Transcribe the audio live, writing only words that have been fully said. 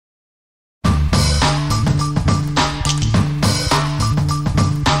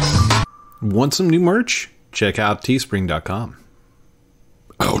Want some new merch? Check out teespring.com.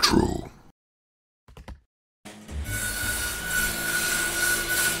 Outro.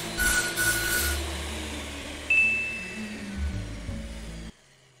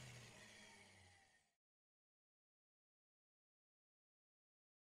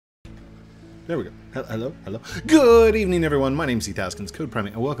 There we go. Hello. Good evening, everyone. My name's Heath, Haskins, Code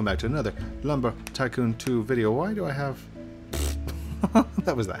Primate, and welcome back to another Lumber Tycoon 2 video. Why do I have...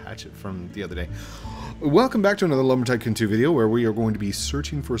 that was the hatchet from the other day. Welcome back to another Lumber Tycoon 2 video where we are going to be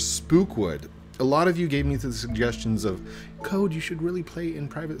searching for spookwood. A lot of you gave me the suggestions of, Code, you should really play in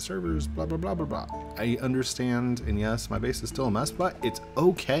private servers, blah, blah, blah, blah, blah. I understand, and yes, my base is still a mess, but it's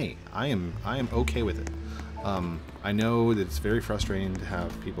okay. I am okay with it. I know that it's very frustrating to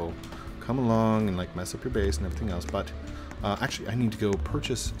have people come along and like mess up your base and everything else, but actually I need to go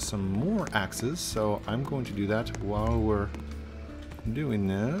purchase some more axes, so I'm going to do that while we're doing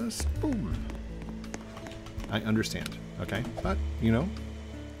this. Boom. I understand, okay, but you know,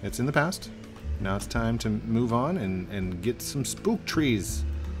 it's in the past. Now it's time to move on and get some spook trees.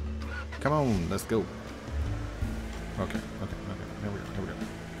 Come on, let's go. Okay, there we go.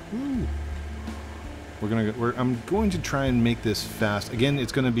 Woo. I'm going to try and make this fast. Again,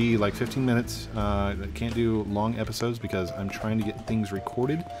 it's going to be like 15 minutes. I can't do long episodes because I'm trying to get things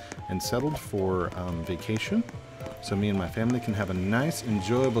recorded and settled for vacation. So me and my family can have a nice,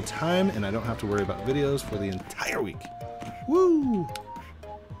 enjoyable time, and I don't have to worry about videos for the entire week. Woo!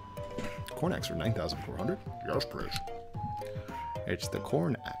 Corn axe for 9,400. Yes, please. It's the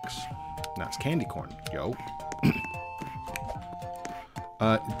corn axe. Now it's candy corn, yo.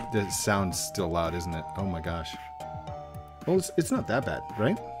 The sound's still loud, isn't it? Oh my gosh. Well, it's not that bad,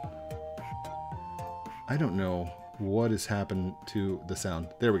 right? I don't know what has happened to the sound.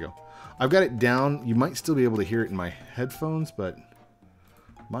 There we go. I've got it down. You might still be able to hear it in my headphones, but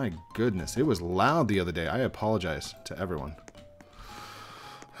my goodness, it was loud the other day. I apologize to everyone.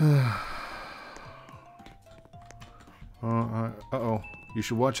 Uh-oh. You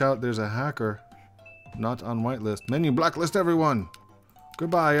should watch out. There's a hacker. Not on whitelist. Menu blacklist everyone.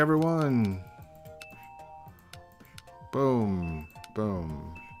 Goodbye, everyone. Boom.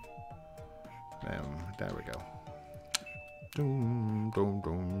 Boom. Bam. There we go. Doom, doom,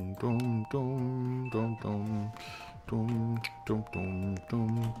 doom, doom, doom, doom, doom, doom, doom, doom,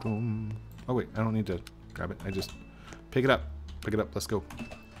 doom, doom. Oh, wait. I don't need to grab it. I just pick it up. Pick it up. Let's go.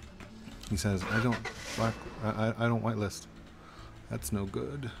 He says, I don't whitelist. That's no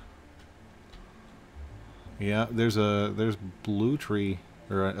good. Yeah, there's blue tree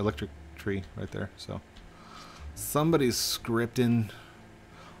or an electric tree right there. So somebody's scripting.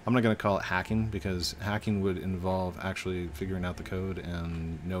 I'm not going to call it hacking because hacking would involve actually figuring out the code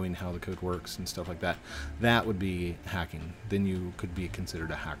and knowing how the code works and stuff like that. That would be hacking. Then you could be considered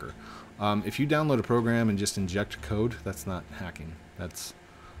a hacker. If you download a program and just inject code, that's not hacking. That's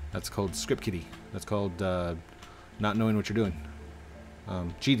called script kiddie. That's called not knowing what you're doing.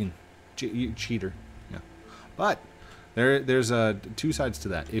 Cheating. Cheater. Yeah. But there's two sides to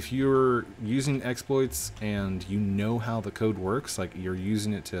that. If you're using exploits and you know how the code works, like you're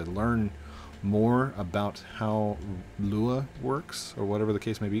using it to learn more about how Lua works, or whatever the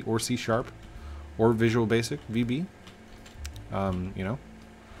case may be, or C# or Visual Basic VB, you know,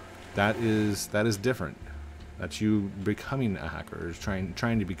 that is different. That's you becoming a hacker, or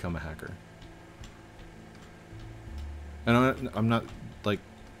trying to become a hacker. And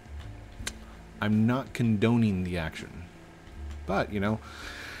I'm not condoning the action. But, you know,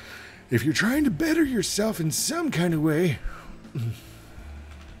 if you're trying to better yourself in some kind of way...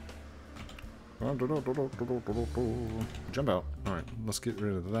 Jump out. Alright, let's get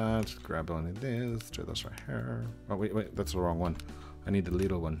rid of that. Grab on this. Do this right here. Oh, wait, that's the wrong one. I need the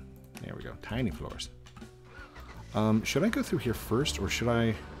little one. There we go. Tiny floors. Should I go through here first, or should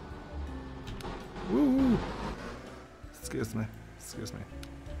I... Woo! Excuse me.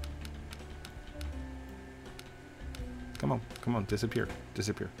 Come on, disappear,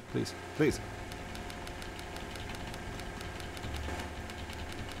 please.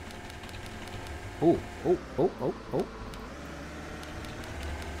 Oh.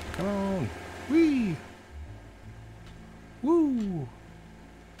 Come on, wee! Woo!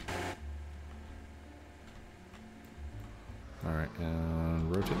 All right,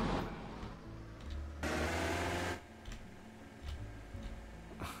 and rotate.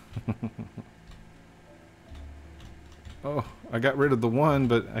 Oh, I got rid of the one,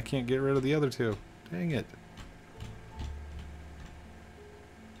 but I can't get rid of the other two. Dang it.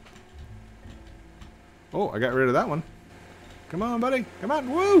 Oh, I got rid of that one. Come on, buddy. Come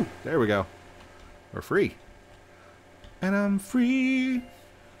on. Woo! There we go. We're free. And I'm free.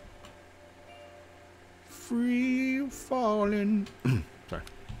 free falling. Sorry.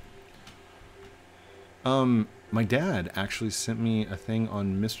 My dad actually sent me a thing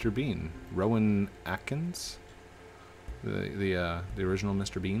on Mr. Bean. Rowan Atkins. The original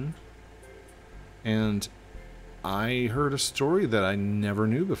Mr. Bean. And I heard a story that I never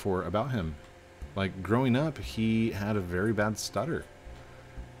knew before about him. Like, growing up, he had a very bad stutter.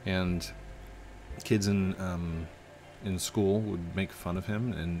 And kids in school would make fun of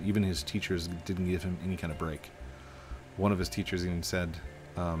him, and even his teachers didn't give him any kind of break. One of his teachers even said,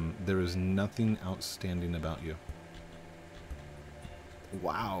 there is nothing outstanding about you.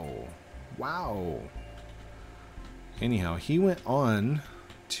 Wow. Wow. Anyhow, he went on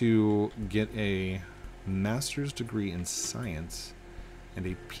to get a master's degree in science and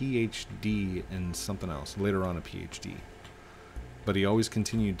a PhD in something else. Later on, a PhD. But he always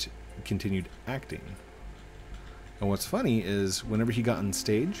continued acting. And what's funny is whenever he got on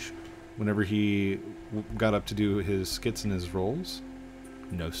stage, whenever he got up to do his skits and his roles,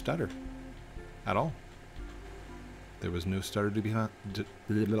 no stutter at all. There was no stutter to be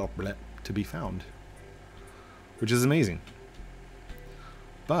found, which is amazing.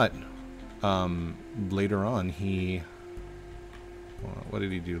 But later on, what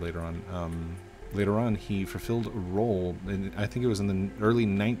did he do later on? Later on, he fulfilled a role, and I think it was in the early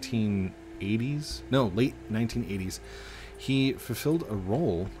 1980s. No, late 1980s. He fulfilled a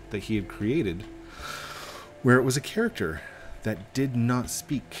role that he had created where it was a character that did not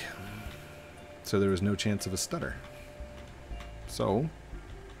speak. So there was no chance of a stutter. So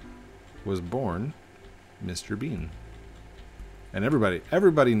was born Mr. Bean. And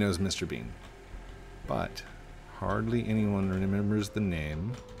everybody knows Mr. Bean. But hardly anyone remembers the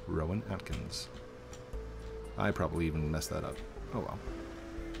name Rowan Atkins. I probably even messed that up. Oh well.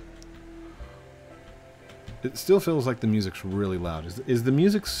 It still feels like the music's really loud. Is the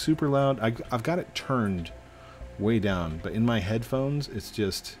music super loud? I've got it turned way down, but in my headphones, it's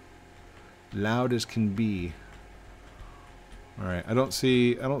just loud as can be. All right, I don't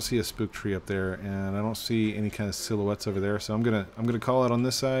see a spook tree up there, and I don't see any kind of silhouettes over there. So I'm gonna call it on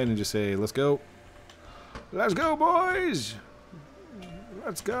this side and just say, let's go. Let's go, boys.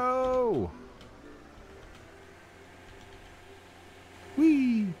 Let's go.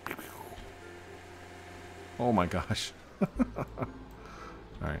 Whee. Oh my gosh.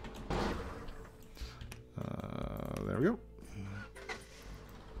 Alright. There we go.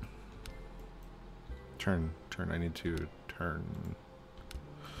 Turn. I need to turn.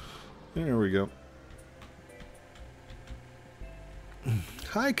 There we go.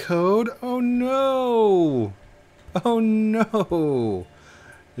 Hi, Code. Oh no. Oh no.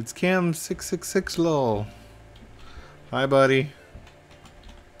 It's Cam666 lol. Hi, buddy.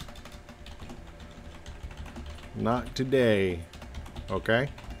 Not today. Okay?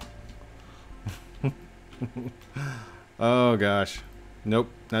 Oh gosh. Nope,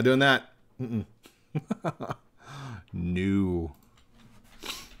 not doing that. No.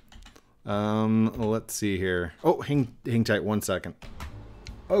 Let's see here. Oh, hang tight 1 second.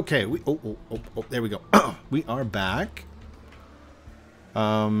 Okay, there we go. We are back.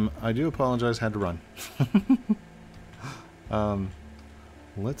 I do apologize, had to run.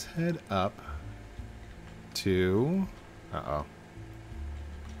 Let's head up to oh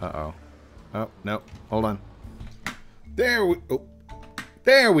no, hold on. There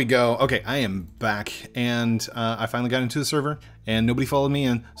we go. Okay, I am back, and I finally got into the server, and nobody followed me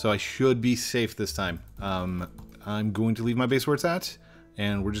in, so I should be safe this time. I'm going to leave my base where it's at,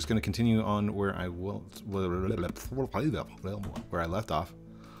 and we're just going to continue on where I left off.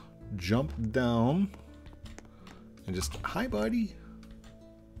 Jump down, and just hi, buddy.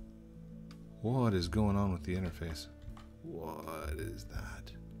 What is going on with the interface? What is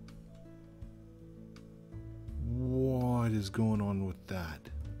that? What is going on with that?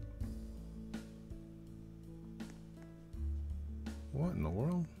 What in the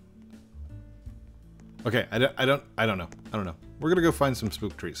world? Okay, I don't know. We're gonna go find some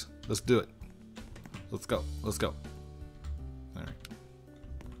spook trees. Let's do it. Let's go. All right.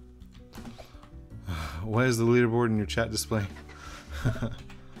 Why is the leaderboard in your chat display?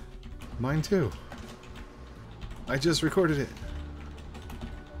 Mine too. I just recorded it.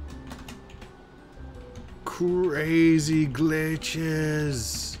 Crazy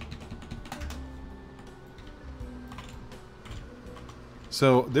glitches.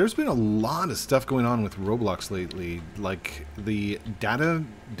 So there's been a lot of stuff going on with Roblox lately. Like the data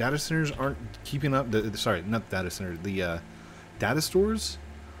centers aren't keeping up. Sorry, not data center. The data stores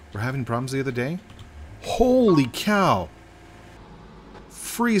were having problems the other day. Holy cow!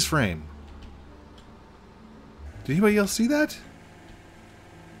 Freeze frame. Did anybody else see that?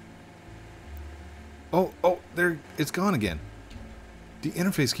 Oh, there, it's gone again. The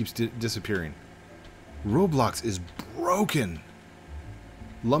interface keeps disappearing. Roblox is broken.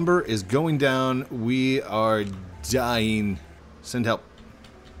 Lumber is going down. We are dying. Send help.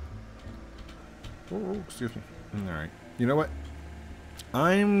 Oh, excuse me. All right. You know what?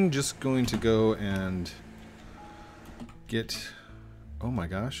 I'm just going to go and get... Oh my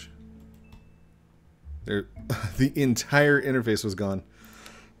gosh. There, the entire interface was gone.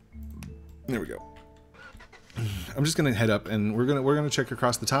 There we go. I'm just gonna head up and we're gonna check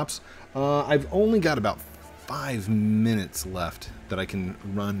across the tops. I've only got about 5 minutes left that I can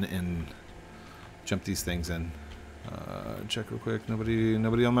run and jump these things in. Check real quick. Nobody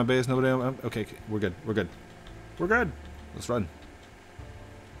on my base. Nobody on. Okay, we're good. We're good. We're good. Let's run.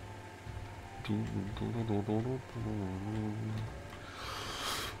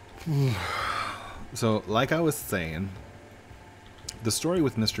 So, like I was saying, the story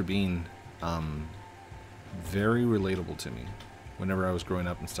with Mr. Bean, very relatable to me. Whenever I was growing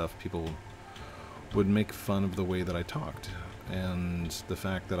up and stuff, people would make fun of the way that I talked and the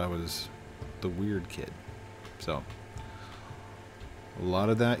fact that I was the weird kid. So, a lot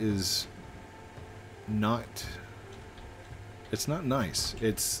of that is not... It's not nice.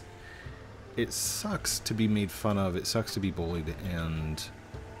 It sucks to be made fun of. It sucks to be bullied, and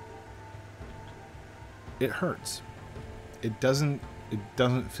it hurts. It doesn't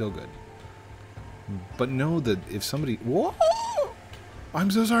feel good. But know that if somebody... Whoa!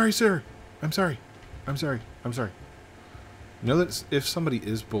 I'm so sorry, sir. I'm sorry. I'm sorry. I'm sorry. Know that if somebody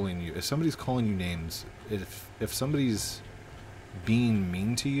is bullying you, if somebody's calling you names, if somebody's being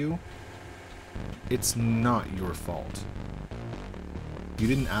mean to you, it's not your fault. You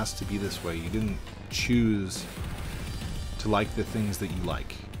didn't ask to be this way. You didn't choose to like the things that you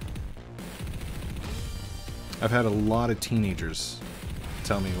like. I've had a lot of teenagers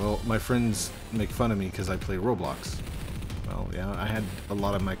tell me, well, my friends make fun of me because I play Roblox. Well, yeah, I had a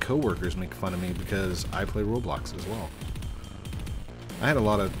lot of my coworkers make fun of me because I play Roblox as well. I had a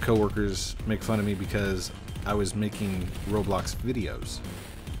lot of coworkers make fun of me because I was making Roblox videos.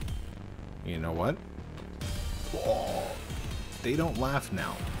 You know what? Oh, they don't laugh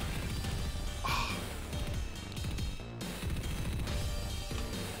now. Oh.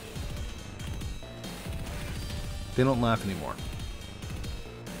 They don't laugh anymore.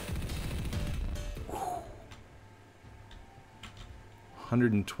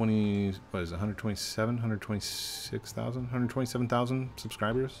 120, what is it, 127, 126,000, 127,000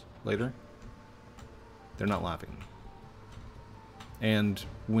 subscribers later. They're not laughing. And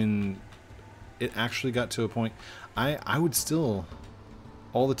when it actually got to a point, I would still,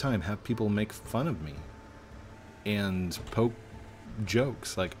 all the time, have people make fun of me and poke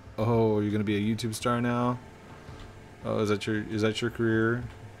jokes like, oh, you're gonna be a YouTube star now? Oh, is that your career?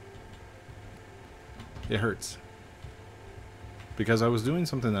 It hurts. Because I was doing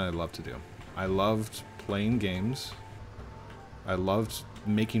something that I loved to do. I loved playing games. I loved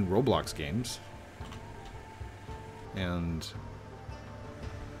making Roblox games. And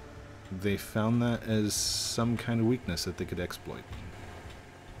they found that as some kind of weakness that they could exploit.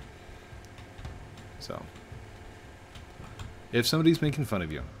 So, if somebody's making fun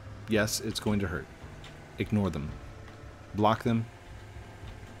of you, yes, it's going to hurt. Ignore them. Block them.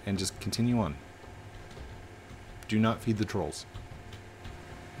 And just continue on. Do not feed the trolls.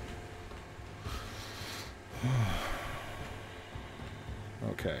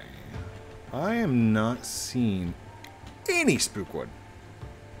 Okay. I am not seeing any spookwood.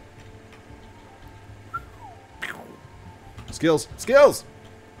 Skills! Skills!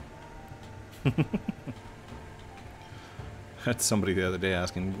 Had somebody the other day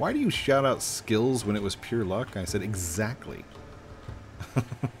asking, why do you shout out skills when it was pure luck? I said, exactly.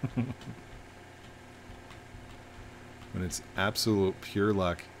 When it's absolute pure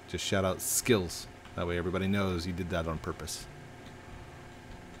luck, just shout out skills. That way everybody knows you did that on purpose.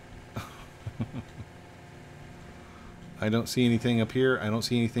 I don't see anything up here. I don't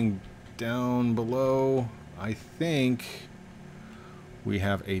see anything down below. I think we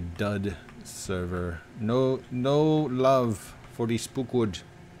have a dud server. No love for the spookwood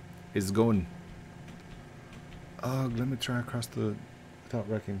is gone. Let me try across the without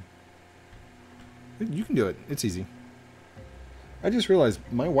wrecking. You can do it. It's easy. I just realized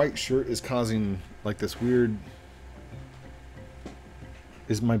my white shirt is causing like this weird...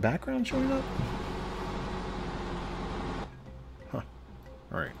 Is my background showing up? Huh.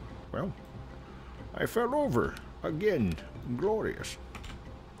 Alright. Well, I fell over again. Glorious.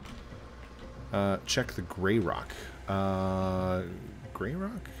 Check the gray rock. Gray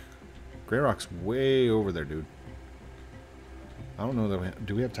rock? Gray rock's way over there, dude. I don't know that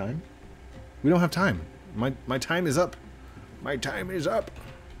do we have time? We don't have time. My time is up. My time is up.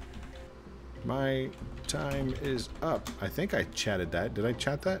 My time is up. I think I chatted that. Did I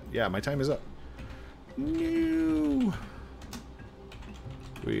chat that? Yeah, my time is up. No.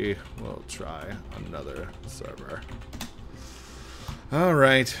 We will try another server. All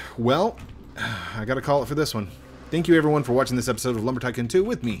right. Well, I got to call it for this one. Thank you, everyone, for watching this episode of Lumber Tycoon 2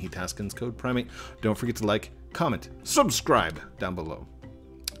 with me, Heath, Haskins, Code Primate. Don't forget to like, comment, subscribe down below.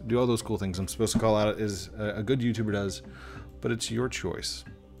 Do all those cool things I'm supposed to call out as a good YouTuber does, but it's your choice.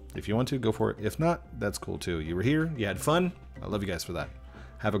 If you want to, go for it. If not, that's cool too. You were here, you had fun. I love you guys for that.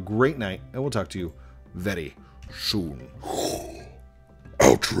 Have a great night, and we'll talk to you very soon.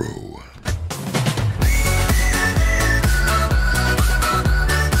 Outro.